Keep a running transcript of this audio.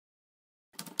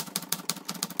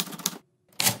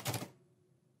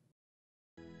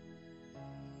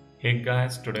Hey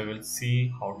guys, today we'll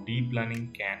see how deep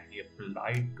learning can be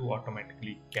applied to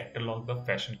automatically catalog the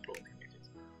fashion clothing images.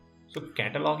 So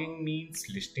cataloging means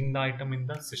listing the item in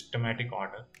the systematic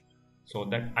order. So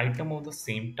that item of the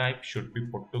same type should be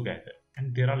put together.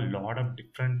 And there are a lot of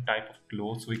different type of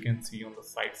clothes we can see on the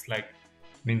sites like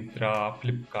Myntra,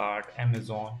 Flipkart,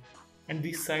 Amazon. And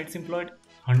these sites employed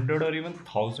hundred or even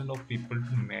thousand of people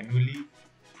to manually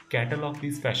catalog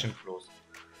these fashion clothes.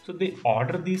 So they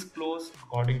order these clothes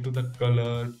according to the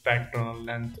color, pattern,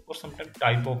 length, or sometimes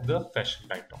type of the fashion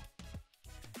item.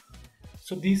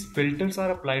 So these filters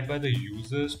are applied by the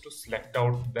users to select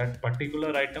out that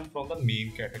particular item from the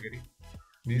main category.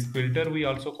 These filter we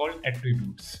also call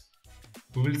attributes.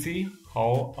 We will see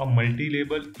how a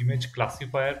multi-label image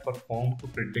classifier perform to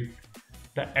predict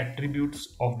the attributes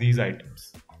of these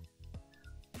items.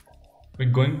 We're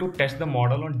going to test the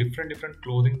model on different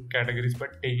clothing categories by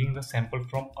taking the sample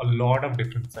from a lot of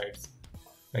different sites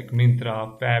like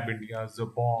Myntra, Fab India,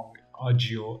 Zobong,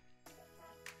 Ajio.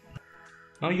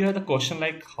 Now you have the question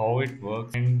like how it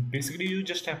works, and basically you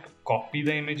just have to copy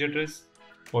the image address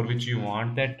for which you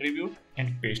want the attribute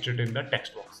and paste it in the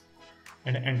text box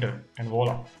and enter, and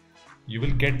voila, you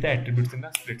will get the attributes in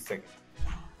a split second.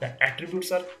 The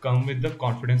attributes are come with the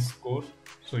confidence score,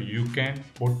 so you can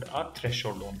put a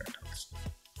threshold on that.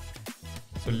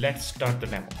 So let's start the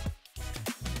demo.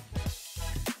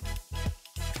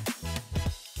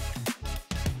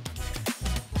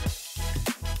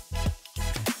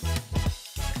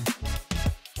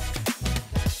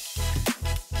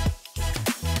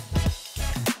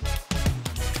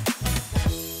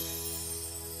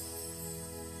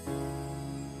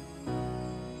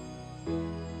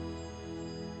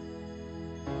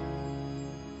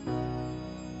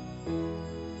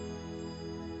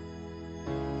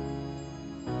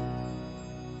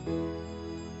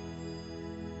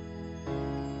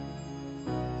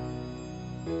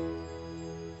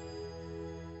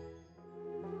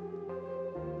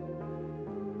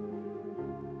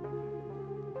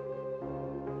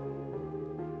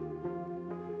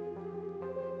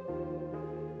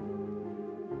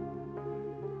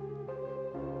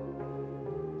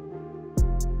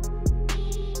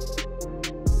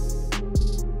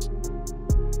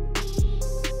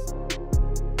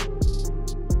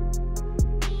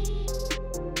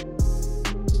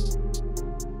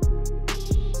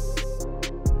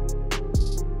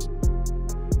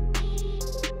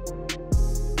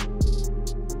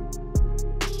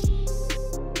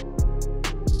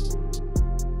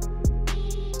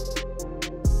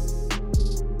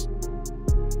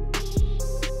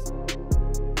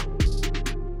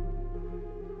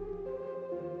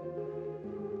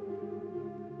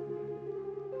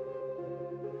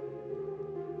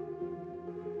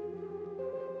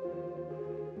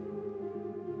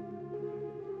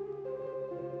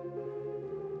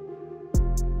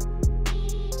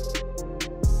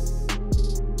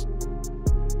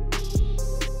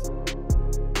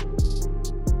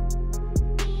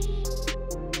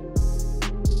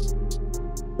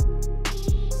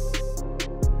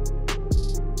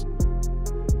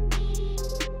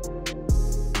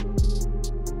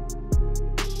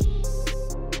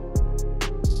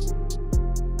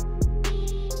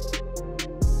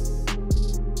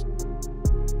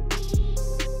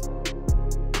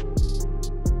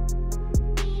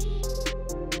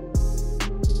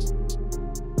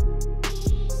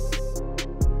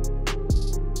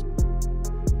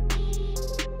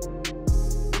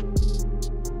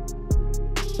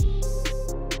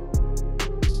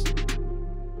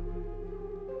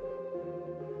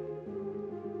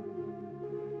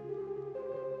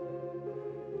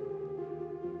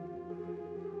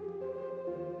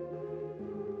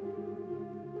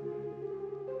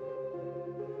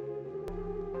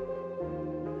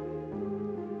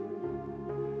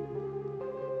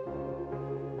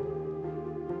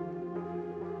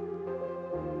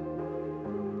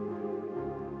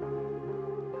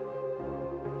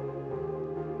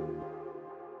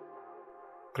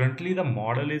 Currently the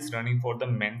model is running for the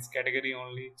men's category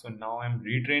only, so now I'm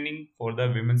retraining for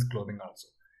the women's clothing also.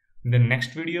 In the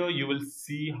next video you will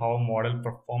see how model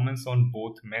performance on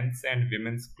both men's and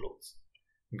women's clothes.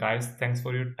 Guys, thanks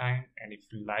for your time, and if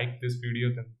you like this video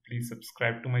then please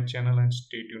subscribe to my channel and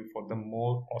stay tuned for the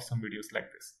more awesome videos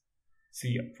like this.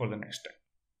 See ya for the next time.